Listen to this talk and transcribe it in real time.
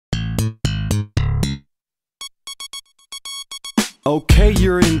Okay,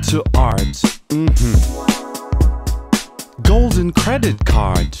 you're into art. Golden credit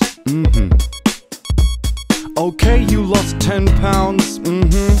card. Okay, you lost 10 pounds.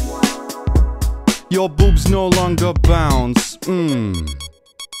 Your boobs no longer bounce.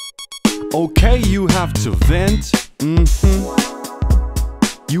 Okay, you have to vent.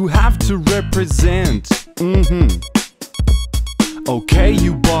 You have to represent. Okay,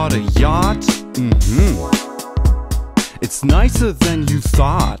 you bought a yacht. It's nicer than you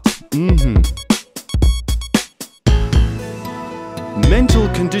thought. Mental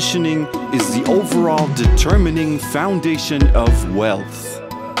conditioning is the overall determining foundation of wealth.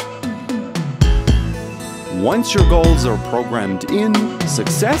 Once your goals are programmed in,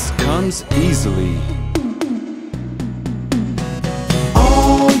 success comes easily.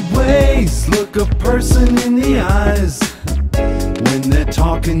 Always look a person in the eyes when they're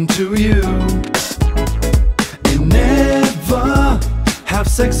talking to you. And never have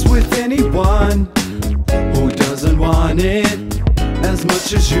sex with anyone who doesn't want it as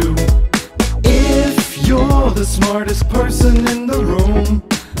much as you. If you're the smartest person in the room,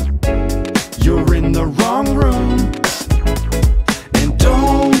 you're in the wrong room. And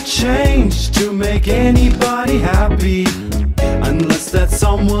don't change to make anybody happy unless that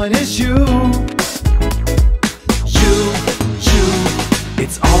someone is you.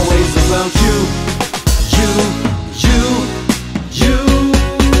 It's always about you.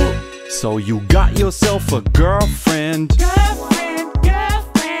 So you got yourself a girlfriend.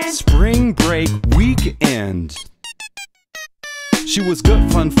 Spring break weekend. She was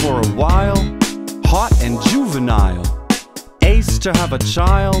good fun for a while, hot and juvenile. Ace to have a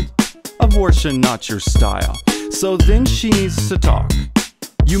child, abortion not your style. So then she needs to talk.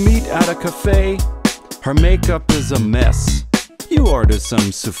 You meet at a cafe, her makeup is a mess. You order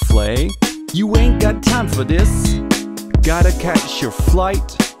some souffle, you ain't got time for this. Gotta catch your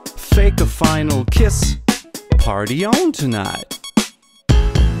flight, fake a final kiss. Party on tonight.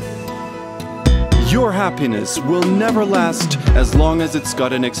 Your happiness will never last as long as it's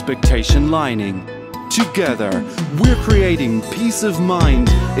got an expectation lining. Together, we're creating peace of mind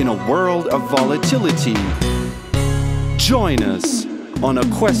in a world of volatility. Join us on a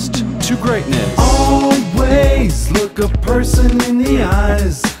quest to greatness. Always look a person in the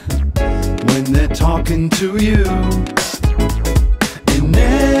eyes when they're talking to you. And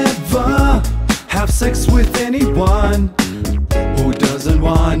never have sex with anyone who doesn't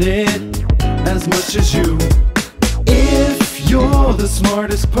want it as much as you. If you're the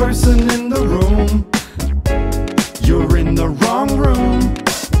smartest person in the room, you're in the wrong room.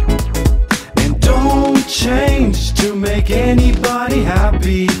 And don't change to make anybody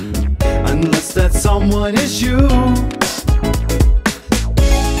happy unless that someone is you.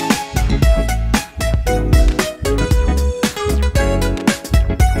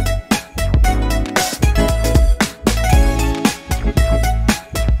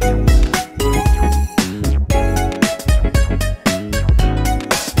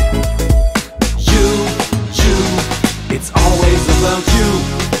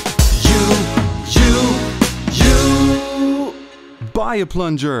 Buy a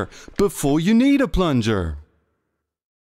plunger before you need a plunger.